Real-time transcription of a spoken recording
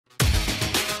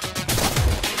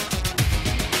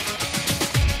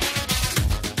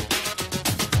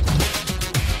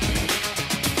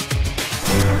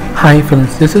Hi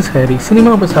friends, this is Harry.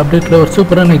 Cinemabuz update ஒரு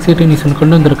சூப்பரான exciting news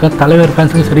கொண்டு வந்திருக்கேன். தலைவர்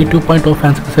ஃபேன்ஸுக்கு சரி 2.0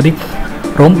 ஃபேன்ஸுக்கு சரி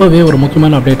ரொம்பவே ஒரு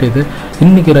முக்கியமான அப்டேட் இது.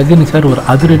 இன்றைக்கி ரஜினி சார் ஒரு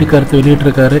அதிரடி கருத்து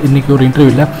வெளியிட்டிருக்காரு. இன்றைக்கி ஒரு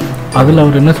இன்டர்வியூவில் அதில்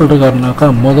அவர் என்ன சொல்கிறாருனாக்கா,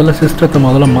 முதல்ல சிஸ்டத்தை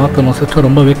மாற்றணும், சிஸ்டம்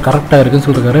ரொம்பவே கரெக்டாக இருக்குதுன்னு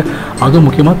சொல்லியிருக்காரு. அதுவும்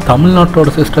முக்கியமாக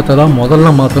தமிழ்நாட்டோட சிஸ்டத்தை தான்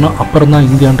முதல்ல மாற்றணும், அப்புறம் தான்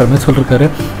இந்தியான்ற மாதிரி சொல்லியிருக்காரு.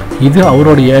 இது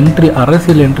அவருடைய என்ட்ரி,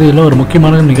 அரசியல் என்ட்ரியில் ஒரு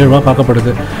முக்கியமான நிகழ்வாக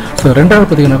பார்க்கப்படுது. ஸோ ரெண்டாவது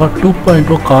பார்த்தீங்கன்னாக்கா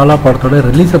 2.0 காலா படத்தோட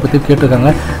ரிலீஸை பற்றி கேட்டிருக்காங்க.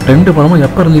 ரெண்டு படமும்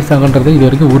எப்போ ரிலீஸ் ஆகுன்றது இது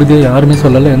வரைக்கும் உறுதியாக யாருமே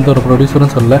சொல்லலை, எந்த ஒரு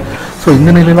ப்ரொடியூசரும் சொல்லலை. ஸோ இந்த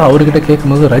நிலையில் அவர்கிட்ட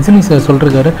கேட்கும்போது ரஜினி சார்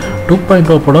சொல்லிருக்காரு,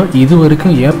 2.0 படம் இது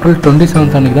வரைக்கும் April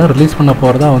 27 அன்றைக்கி தான் ரிலீஸ் பண்ண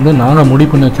போகிறதா நாங்கள்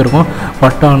முடிவு பண்ணி வச்சுருக்கோம்.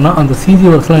 பட் ஆனால் அந்த சிஜி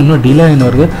ஒர்க்ஸ்லாம் இன்னும் டிலே ஆகின்னு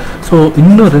வருது. ஸோ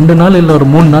இன்னும் 2 நாள் இல்லை ஒரு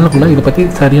 3 நாளுக்குள்ளே இதை பற்றி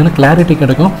சரியான கிளாரிட்டி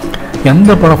கிடைக்கும்.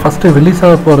 எந்த படம் ஃபஸ்ட்டு ரிலீஸ்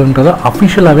ஆக போகிறன்றதை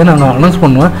அஃபிஷியலாகவே நாங்கள் அனௌன்ஸ்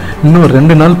பண்ணுவேன், இன்னும்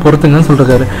 2 நாள் பொறுத்துங்கன்னு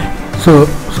சொல்லியிருக்காரு. ஸோ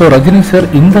ரஜினி சார்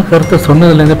இந்த கருத்தை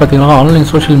சொன்னதுலேருந்தே பார்த்தீங்கன்னா ஆன்லைன்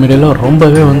சோஷியல் மீடியாவில்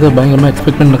ரொம்பவே பயங்கரமாக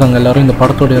எக்ஸ்பெக்ட் பண்ணியிருக்காங்க எல்லோரும். இந்த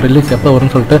படத்தோடைய ரிலீஸ் எப்போ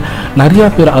வரும்னு சொல்லிட்டு நிறையா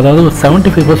பேர், அதாவது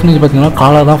 75% பார்த்தீங்கன்னா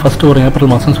காலா தான் ஃபஸ்ட்டு ஒரு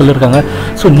ஏப்ரல் மாதம் சொல்லியிருக்காங்க.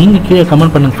 ஸோ நீங்கள் கீழே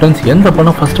கமெண்ட் பண்ணுங்கள் ஃப்ரெண்ட்ஸ், எந்த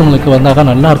படம் ஃபஸ்ட்டு உங்களுக்கு வந்தாக்கா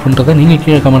நல்லா இருக்குன்றதை நீங்கள்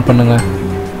கீழே கமெண்ட் பண்ணுங்கள்.